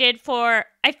same thing I did for,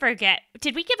 I forget,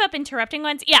 did we give up interrupting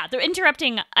ones? Yeah, the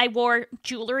interrupting, I wore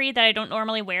jewelry that I don't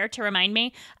normally wear to remind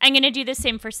me. I'm going to do the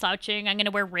same for slouching. I'm going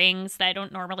to wear rings that I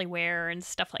don't normally wear and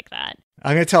stuff like that.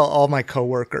 I'm going to tell all my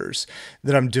coworkers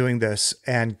that I'm doing this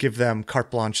and give them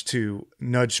carte blanche to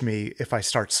nudge me if I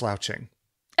start slouching.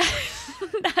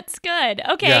 That's good.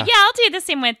 Okay. Yeah, I'll do the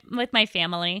same with my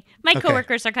family. My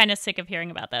coworkers are kind of sick of hearing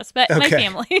about this, but my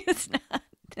family is not.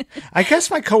 I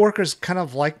guess my coworkers kind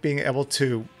of like being able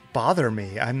to bother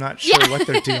me. I'm not sure what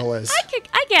their deal is.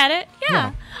 I get it.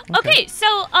 Yeah. Okay,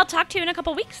 so I'll talk to you in a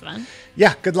couple weeks then.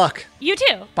 Yeah, good luck. You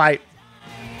too. Bye.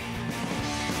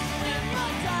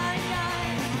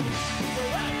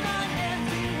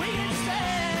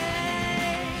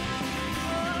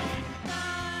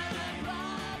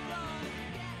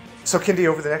 So, Kindy,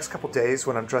 over the next couple days,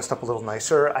 when I'm dressed up a little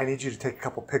nicer, I need you to take a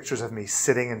couple pictures of me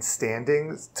sitting and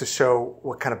standing to show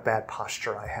what kind of bad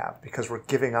posture I have, because we're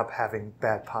giving up having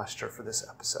bad posture for this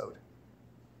episode.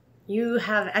 You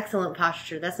have excellent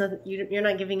posture. That's not you're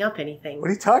not giving up anything. What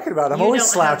are you talking about? I'm always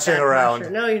slouching around.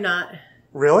 Posture. No, you're not.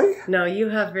 Really? No, you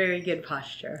have very good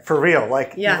posture. For real?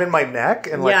 Like even my neck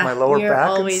and like my lower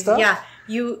back and stuff? Yeah.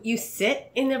 You sit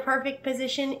in the perfect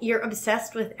position. You're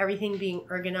obsessed with everything being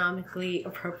ergonomically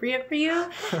appropriate for you.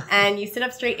 And you sit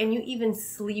up straight and you even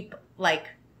sleep like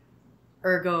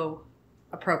ergo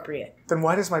appropriate. Then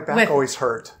why does my back always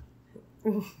hurt?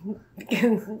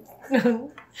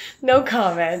 No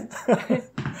comment.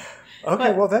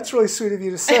 Okay, well, that's really sweet of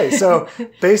you to say. So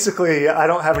basically, I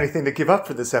don't have anything to give up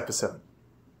for this episode.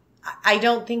 I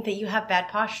don't think that you have bad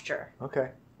posture.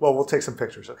 Okay. Well, we'll take some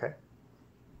pictures, okay?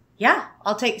 Yeah,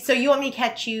 I'll take. So you want me to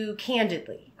catch you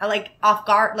candidly? I like off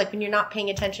guard, like when you're not paying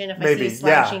attention. If I see you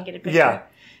slouching, get a picture.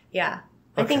 Yeah.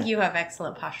 I think you have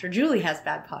excellent posture. Julie has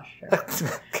bad posture.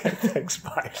 Okay, thanks.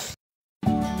 Bye.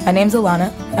 My name's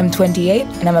Alana. I'm 28,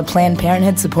 and I'm a Planned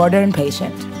Parenthood supporter and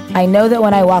patient. I know that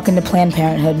when I walk into Planned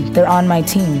Parenthood, they're on my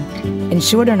team.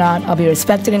 Insured or not, I'll be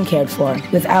respected and cared for,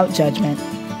 without judgment.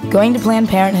 Going to Planned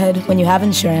Parenthood when you have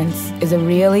insurance is a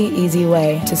really easy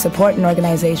way to support an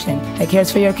organization that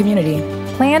cares for your community.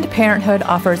 Planned Parenthood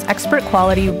offers expert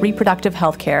quality reproductive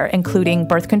health care, including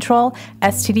birth control,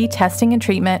 STD testing and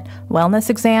treatment, wellness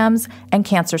exams, and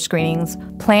cancer screenings.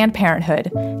 Planned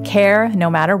Parenthood. Care no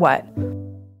matter what.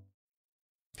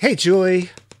 Hey,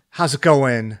 Julie. How's it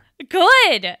going?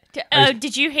 Good.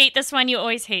 Did you hate this one? You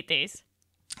always hate these.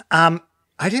 I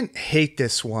didn't hate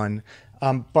this one,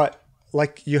 but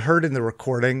like you heard in the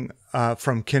recording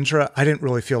from Kendra, I didn't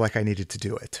really feel like I needed to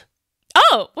do it.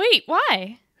 Oh, wait,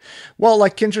 why? Well,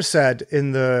 like Kendra said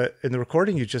in the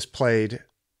recording you just played,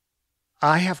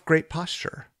 I have great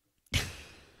posture. Then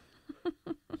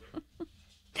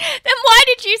why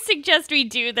did you suggest we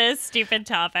do this stupid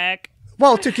topic?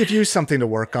 Well, to give you something to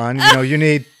work on. You know, you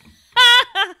need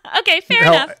Okay, fair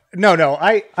enough. No.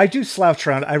 I do slouch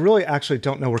around. I really actually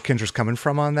don't know where Kendra's coming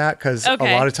from on that, because a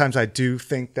lot of times I do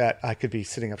think that I could be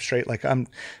sitting up straight. Like I'm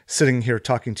sitting here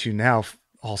talking to you now,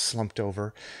 all slumped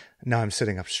over. Now I'm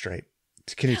sitting up straight.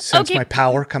 Can you sense my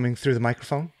power coming through the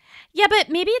microphone? Yeah, but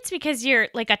maybe it's because you're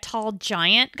like a tall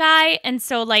giant guy. And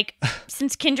so like,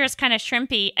 since Kendra's kind of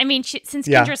shrimpy, I mean, since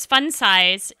Kendra's fun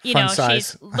size,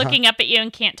 she's looking up at you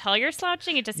and can't tell you're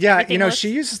slouching. It just, she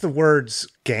uses the words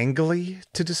gangly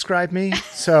to describe me.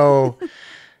 So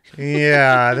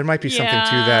yeah, there might be something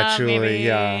to that, Julie. Maybe.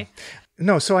 Yeah.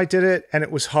 No, so I did it and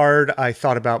it was hard. I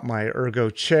thought about my ergo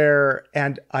chair,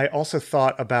 and I also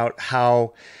thought about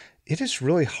how it is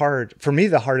really hard. For me,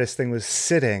 the hardest thing was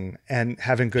sitting and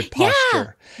having good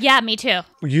posture. Yeah, me too.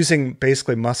 Using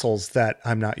basically muscles that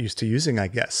I'm not used to using, I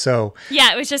guess. So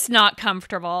yeah, it was just not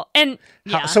comfortable. And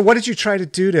so what did you try to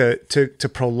do to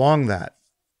prolong that?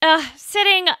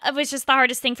 Sitting was just the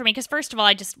hardest thing for me because first of all,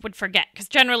 I just would forget. Because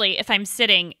generally, if I'm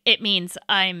sitting, it means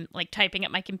I'm like typing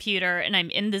at my computer and I'm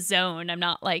in the zone. I'm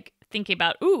not like thinking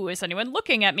about, ooh, is anyone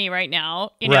looking at me right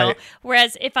now? You know.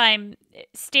 Whereas if I'm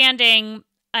standing,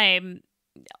 I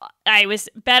was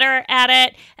better at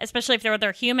it, especially if there were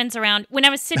other humans around. When I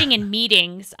was sitting in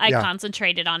meetings, I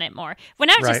concentrated on it more. When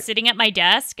I was just sitting at my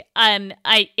desk,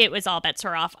 it was all bets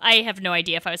were off. I have no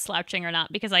idea if I was slouching or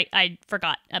not because I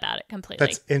forgot about it completely.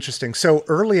 That's interesting. So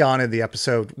early on in the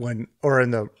episode, in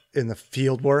the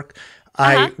field work,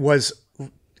 I was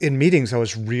in meetings. I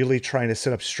was really trying to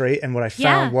sit up straight, and what I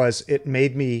found was it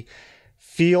made me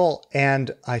feel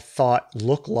and I thought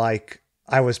look like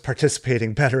I was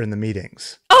participating better in the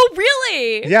meetings. Oh,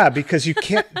 really? Yeah, because you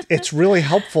can't, it's really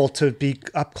helpful to be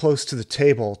up close to the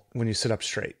table when you sit up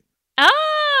straight.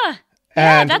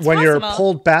 And that's when possible. You're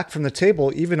pulled back from the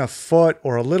table, even a foot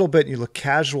or a little bit, and you look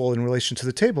casual in relation to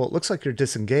the table, it looks like you're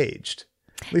disengaged.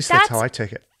 At least that's how I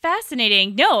take it.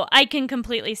 Fascinating. No, I can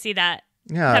completely see that.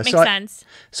 Yeah, that makes sense.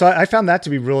 So I found that to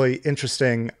be really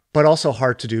interesting, but also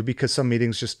hard to do because some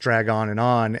meetings just drag on.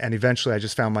 And eventually I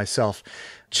just found myself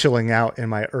chilling out in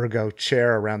my ergo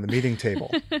chair around the meeting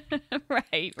table.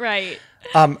 Right.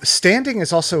 Standing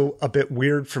is also a bit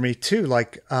weird for me too.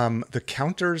 Like the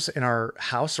counters in our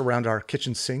house around our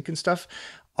kitchen sink and stuff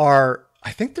are,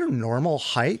 I think they're normal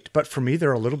height, but for me,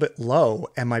 they're a little bit low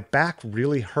and my back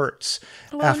really hurts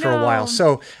after a while.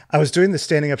 So I was doing the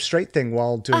standing up straight thing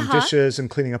while doing dishes and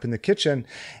cleaning up in the kitchen.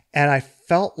 And I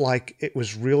felt like it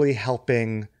was really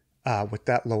helping with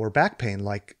that lower back pain,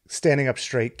 like standing up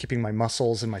straight, keeping my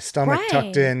muscles and my stomach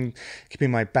tucked in,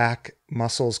 keeping my back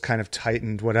muscles kind of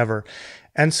tightened, whatever.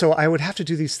 And so I would have to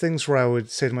do these things where I would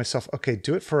say to myself, okay,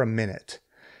 do it for a minute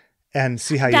and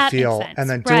see how you feel. And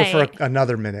then do it for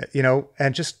another minute,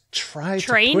 and just try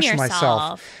to push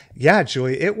myself. Yeah,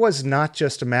 Julie, it was not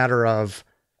just a matter of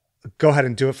go ahead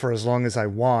and do it for as long as I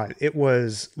want. It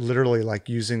was literally like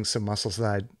using some muscles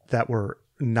that were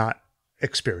not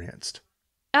experienced.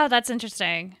 Oh, that's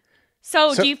interesting.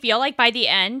 So do you feel like by the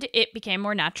end, it became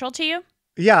more natural to you?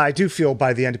 Yeah, I do feel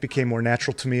by the end it became more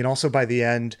natural to me. And also by the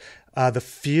end, the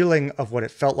feeling of what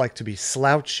it felt like to be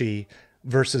slouchy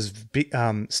versus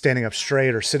standing up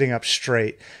straight or sitting up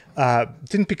straight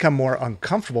didn't become more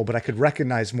uncomfortable, but I could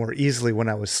recognize more easily when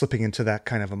I was slipping into that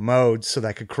kind of a mode so that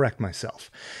I could correct myself.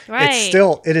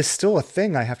 It is still a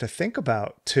thing I have to think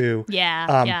about to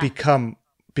become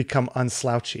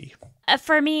unslouchy.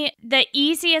 For me, the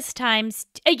easiest times,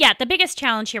 the biggest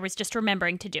challenge here was just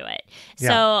remembering to do it.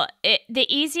 So the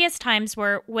easiest times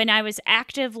were when I was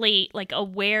actively like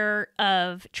aware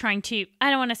of trying to, I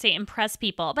don't want to say impress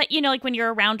people, but like when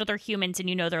you're around other humans and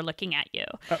they're looking at you.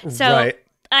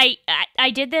 I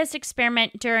did this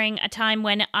experiment during a time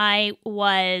when I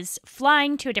was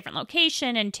flying to a different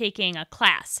location and taking a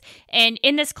class. And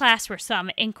in this class were some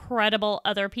incredible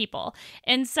other people.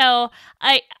 And so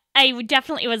I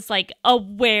definitely was like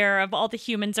aware of all the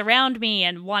humans around me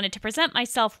and wanted to present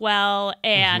myself well.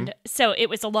 And so it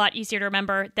was a lot easier to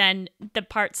remember than the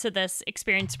parts of this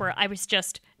experience where I was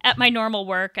just at my normal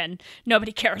work and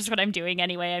nobody cares what I'm doing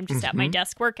anyway. I'm just at my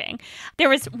desk working. There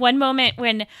was one moment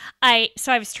when I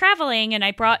was traveling and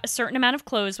I brought a certain amount of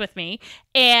clothes with me.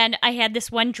 And I had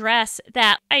this one dress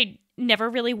that I'd never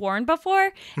really worn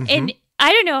before. And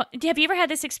I don't know. Have you ever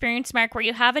had this experience, Mark, where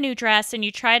you have a new dress and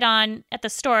you try it on at the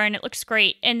store and it looks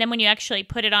great, and then when you actually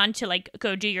put it on to like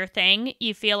go do your thing,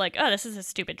 you feel like, oh, this is a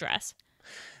stupid dress?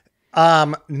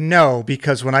 No,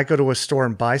 because when I go to a store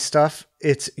and buy stuff,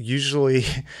 it's usually,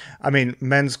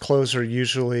 men's clothes are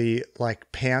usually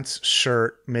like pants,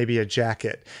 shirt, maybe a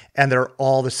jacket, and they're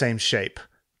all the same shape.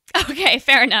 Okay,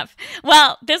 fair enough.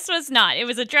 Well, this was not. It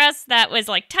was a dress that was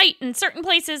like tight in certain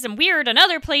places and weird in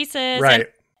other places. Right.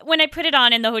 when I put it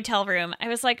on in the hotel room, I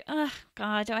was like, oh,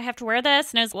 God, do I have to wear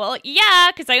this? And I was, well,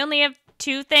 yeah, because I only have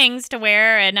 2 things to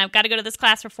wear and I've got to go to this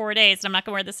class for 4 days and I'm not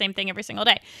going to wear the same thing every single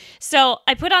day. So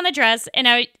I put on the dress and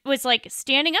I was like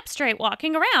standing up straight,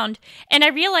 walking around, and I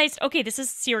realized, okay, this is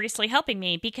seriously helping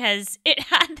me because it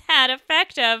had that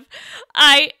effect of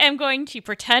I am going to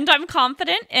pretend I'm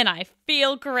confident and I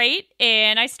feel great,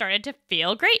 and I started to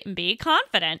feel great and be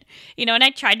confident, and I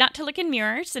tried not to look in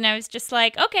mirrors, and I was just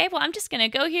like, okay, well, I'm just going to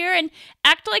go here and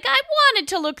act like I wanted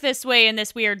to look this way in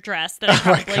this weird dress that I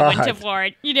probably wouldn't have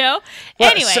worn, Well,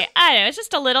 anyway, I don't know, it's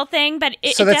just a little thing, but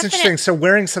so that's interesting. So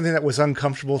wearing something that was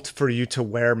uncomfortable for you to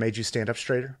wear made you stand up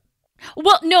straighter?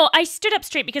 Well, no, I stood up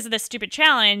straight because of this stupid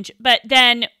challenge, but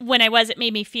then when I was, it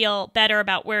made me feel better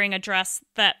about wearing a dress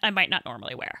that I might not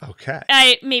normally wear. Okay.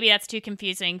 Maybe that's too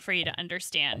confusing for you to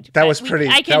understand. That was pretty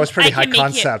high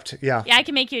concept. Yeah, I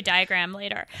can make you a diagram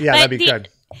later. Yeah, that'd be good.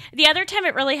 The other time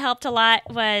it really helped a lot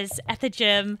was at the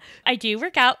gym. I do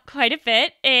work out quite a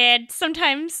bit, and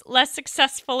sometimes less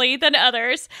successfully than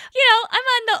others. I'm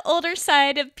on the older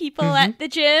side of people at the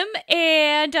gym,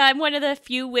 and I'm one of the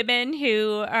few women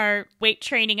who are weight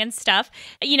training and stuff.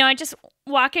 I just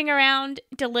walking around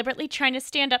deliberately trying to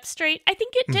stand up straight. I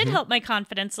think it did help my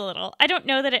confidence a little. I don't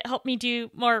know that it helped me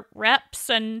do more reps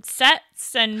and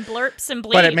sets and blurps and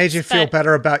bleeps. But it made you feel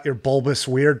better about your bulbous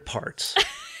weird parts.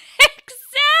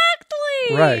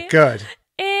 Right, good.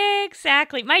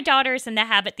 Exactly. My daughter's in the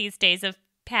habit these days of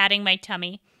patting my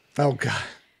tummy. Oh, God.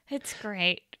 It's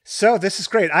great. So this is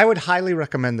great. I would highly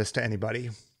recommend this to anybody.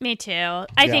 Me too.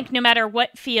 I think no matter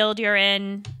what field you're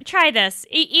in, try this,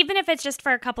 even if it's just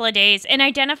for a couple of days, and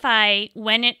identify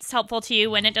when it's helpful to you,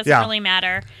 when it doesn't really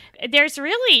matter. There's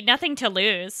really nothing to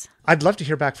lose. I'd love to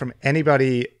hear back from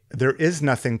anybody. There is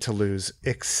nothing to lose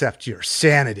except your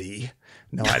sanity.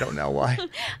 No, I don't know why.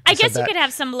 I guess you could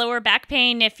have some lower back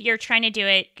pain if you're trying to do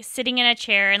it sitting in a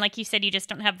chair. And like you said, you just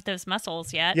don't have those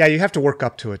muscles yet. Yeah, you have to work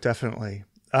up to it, definitely.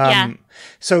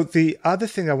 So the other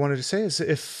thing I wanted to say is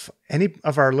if any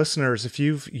of our listeners, if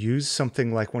you've used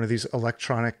something like one of these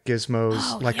electronic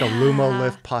gizmos, like a Lumo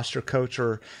Lift posture coach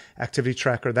or activity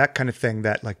tracker, that kind of thing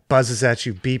that like buzzes at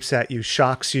you, beeps at you,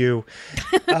 shocks you,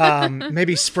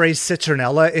 maybe sprays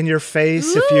citronella in your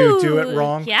face if you do it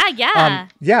wrong.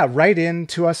 Yeah. Write in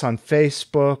to us on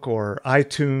Facebook or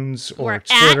iTunes or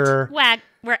Twitter.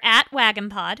 We're at Wagon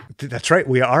Pod. That's right.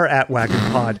 We are at Wagon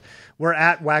Pod. We're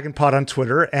at Wagon Pod on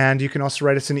Twitter, and you can also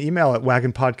write us an email at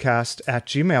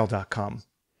wagonpodcast@gmail.com.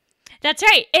 That's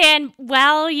right. And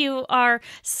while you are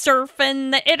surfing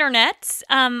the internets,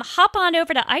 hop on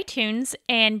over to iTunes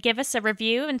and give us a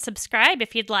review and subscribe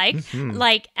if you'd like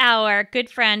our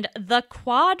good friend, the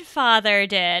Quad Father,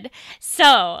 did.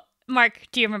 So, Mark,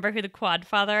 do you remember who the Quad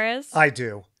Father is? I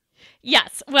do.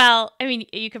 Yes. Well, I mean,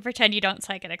 you can pretend you don't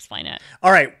so I can explain it.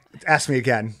 All right. Ask me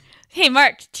again. Hey,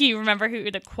 Mark, do you remember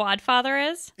who the Quad Father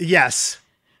is? Yes.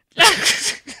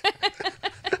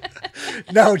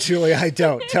 No, Julie, I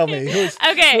don't. Tell me. Who is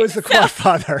the Quad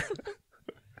Father?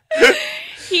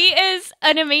 He is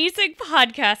an amazing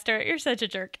podcaster. You're such a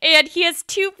jerk. And he has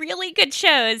 2 really good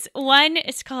shows. One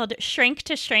is called Shrink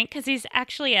to Shrink because he's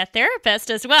actually a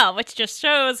therapist as well, which just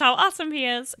shows how awesome he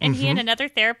is. And he and another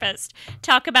therapist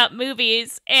talk about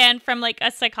movies and from like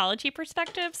a psychology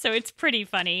perspective. So it's pretty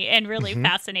funny and really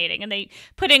fascinating. And they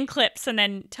put in clips and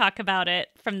then talk about it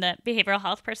from the behavioral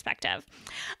health perspective.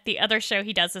 The other show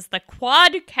he does is the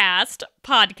Quadcast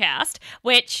podcast,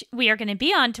 which we are going to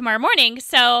be on tomorrow morning.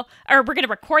 Or we're going to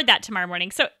record that tomorrow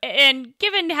morning. So, and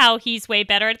given how he's way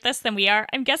better at this than we are,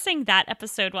 I'm guessing that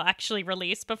episode will actually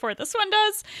release before this one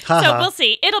does. So we'll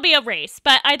see. It'll be a race.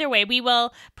 But either way, we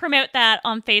will promote that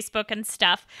on Facebook and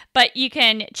stuff. But you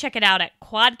can check it out at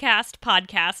Quadcast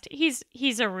Podcast.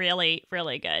 He's a really,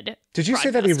 really good Did you say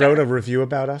that he wrote a review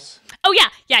about us? Oh, yeah.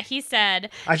 Yeah, he said...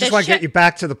 I just want to get you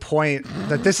back to the point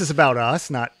that this is about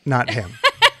us, not him.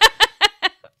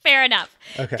 Fair enough.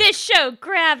 Okay. This show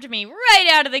grabbed me right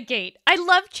out of the gate. I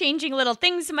love changing little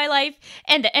things in my life,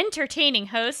 and the entertaining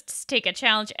hosts take a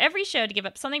challenge every show to give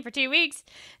up something for 2 weeks.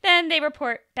 Then they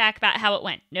report back about how it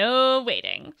went. No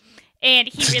waiting. And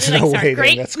he really likes our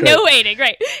great... No waiting,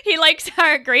 right. He likes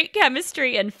our great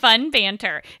chemistry and fun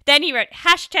banter. Then he wrote,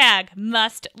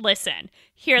 #must-listen.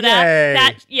 Hear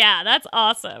that? Yay. That's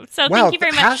awesome. So thank you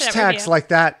very much for that review. Hashtags like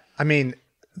that, I mean,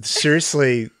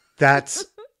 seriously, that's...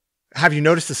 Have you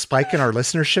noticed a spike in our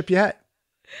listenership yet?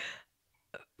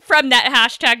 From that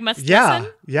 #must-listen?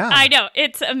 Yeah. I know.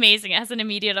 It's amazing. It has an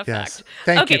immediate effect. Yes.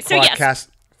 Thank you, Quadcast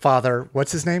Father.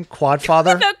 What's his name? Quad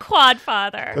Father? The Quad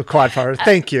Father. The Quad Father.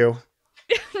 Thank you.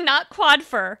 Not Quad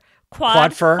Fur.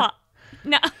 Quad Fur?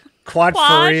 No. Quad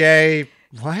Furrier.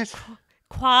 What?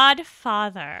 Quad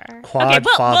Father. Quad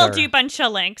Father. We'll do a bunch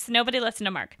of links. Nobody listen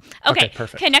to Mark. Okay,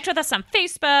 perfect. Connect with us on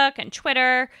Facebook and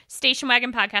Twitter. Station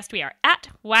Wagon Podcast. We are at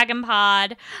Wagon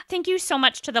Pod. Thank you so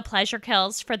much to the Pleasure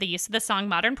Kills for the use of the song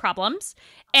Modern Problems.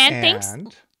 And thanks,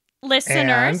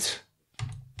 listeners.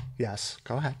 Yes,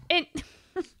 go ahead.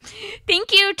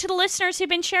 Thank you to the listeners who've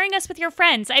been sharing us with your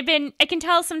friends. I can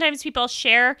tell sometimes people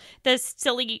share the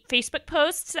silly Facebook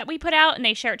posts that we put out and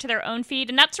they share it to their own feed.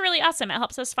 And that's really awesome. It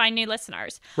helps us find new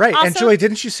listeners. Right. Also, and Julie,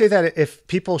 didn't you say that if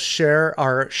people share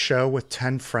our show with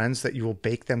 10 friends that you will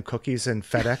bake them cookies and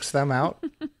FedEx them out?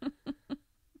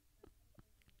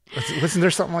 Wasn't there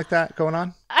something like that going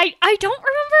on? I don't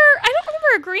remember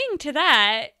agreeing to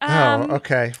that.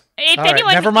 Okay. If All right.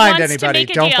 anyone Never mind, wants to anybody. make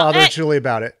a Don't deal, bother Julie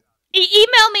about it.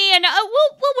 Email me and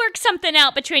we'll work something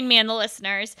out between me and the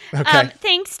listeners. Okay.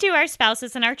 Thanks to our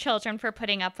spouses and our children for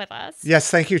putting up with us. Yes,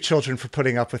 thank you, children, for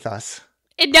putting up with us.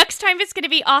 And next time it's going to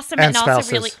be awesome And also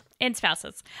spouses. really and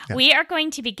spouses. Yeah. We are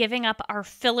going to be giving up our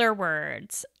filler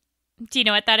words. Do you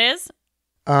know what that is?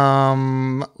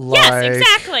 Like, yes,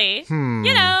 exactly.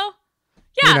 You know.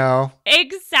 Yeah, you know.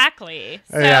 Exactly.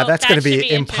 So yeah, that's going to be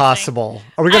impossible.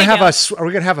 Are we going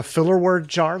to have a filler word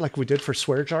jar like we did for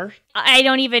swear jar? I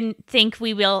don't even think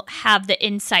we will have the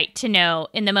insight to know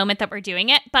in the moment that we're doing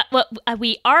it. But what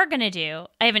we are going to do,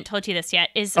 I haven't told you this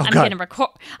yet, is I'm going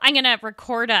to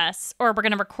record us, or we're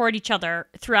going to record each other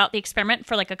throughout the experiment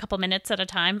for like a couple minutes at a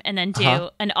time, and then do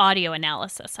an audio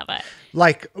analysis of it.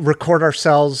 Like record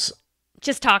ourselves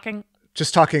just talking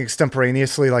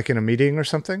extemporaneously, like in a meeting or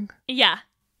something? Yeah.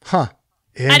 Huh.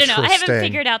 I don't know. I haven't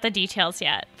figured out the details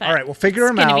yet. But all right, we'll figure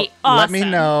them out. Awesome. Let me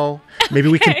know. Maybe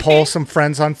we can poll some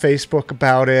friends on Facebook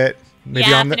about it. Maybe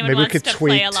maybe we could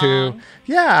tweet too.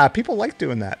 Yeah, people like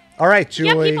doing that. All right,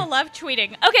 Julie. Yeah, people love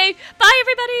tweeting. Okay, bye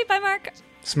everybody. Bye, Mark.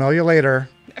 Smell you later.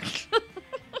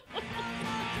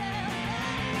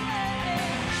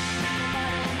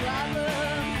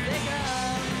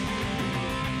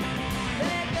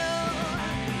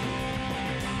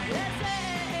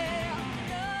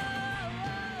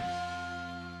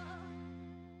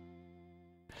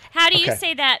 How do you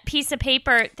say that piece of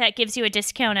paper that gives you a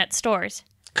discount at stores?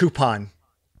 Coupon.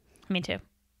 Me too.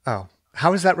 Oh.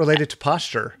 How is that related to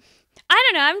posture? I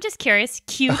don't know. I'm just curious.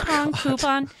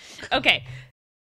 Coupon. Okay.